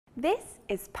This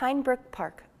is Pinebrook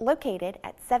Park, located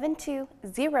at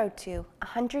 7202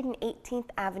 118th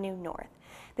Avenue North.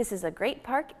 This is a great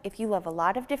park if you love a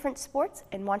lot of different sports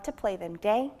and want to play them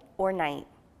day or night.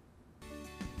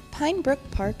 Pinebrook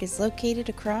Park is located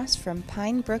across from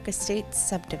Pinebrook Estates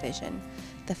subdivision.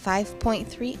 The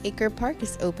 5.3-acre park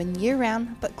is open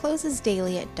year-round but closes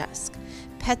daily at dusk.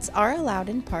 Pets are allowed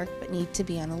in park but need to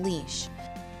be on a leash.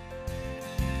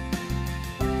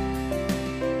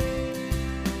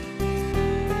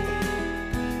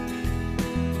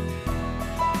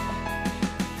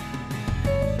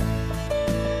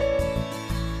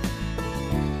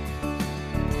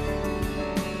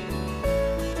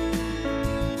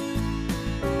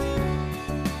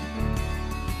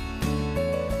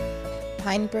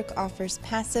 Pinebrook offers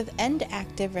passive and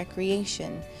active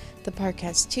recreation. The park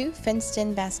has 2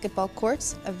 fenced-in basketball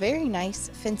courts, a very nice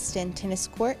fenced-in tennis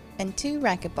court, and 2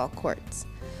 racquetball courts.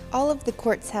 All of the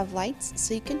courts have lights,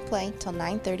 so you can play till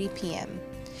 9:30 p.m.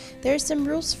 There are some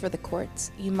rules for the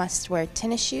courts. You must wear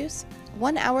tennis shoes,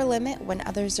 1 hour limit when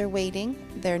others are waiting,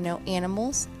 there are no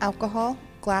animals, alcohol,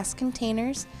 glass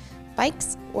containers,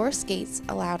 bikes, or skates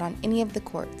allowed on any of the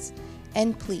courts.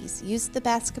 And please use the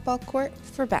basketball court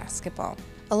for basketball.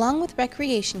 Along with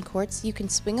recreation courts, you can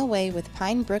swing away with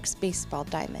Pinebrook's baseball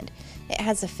diamond. It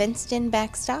has a fenced-in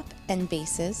backstop and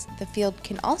bases. The field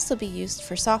can also be used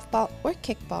for softball or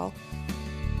kickball.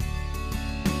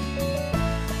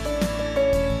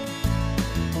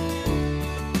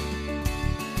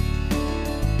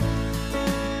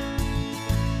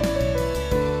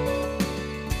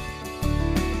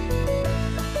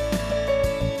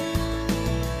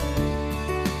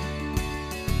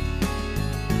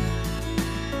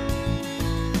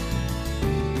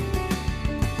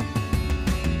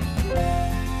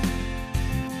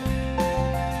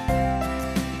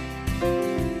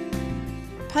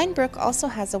 Pinebrook also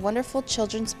has a wonderful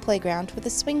children's playground with a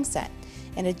swing set,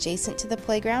 and adjacent to the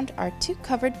playground are 2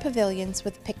 covered pavilions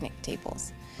with picnic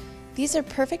tables. These are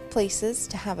perfect places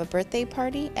to have a birthday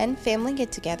party and family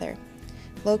get-together.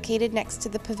 Located next to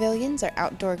the pavilions are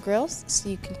outdoor grills, so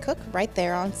you can cook right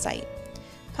there on site.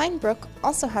 Pinebrook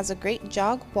also has a great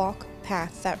jog-walk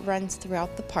path that runs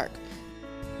throughout the park.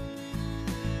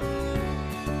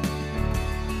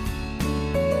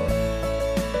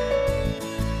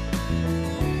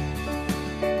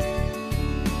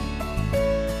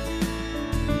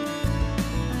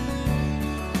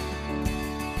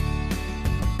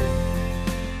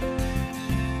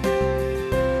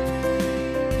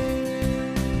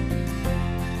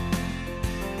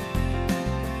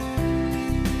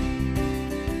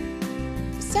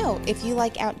 So, if you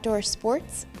like outdoor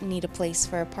sports, need a place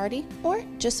for a party, or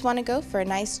just want to go for a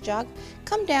nice jog,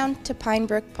 come down to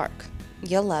Pinebrook Park.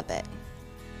 You'll love it.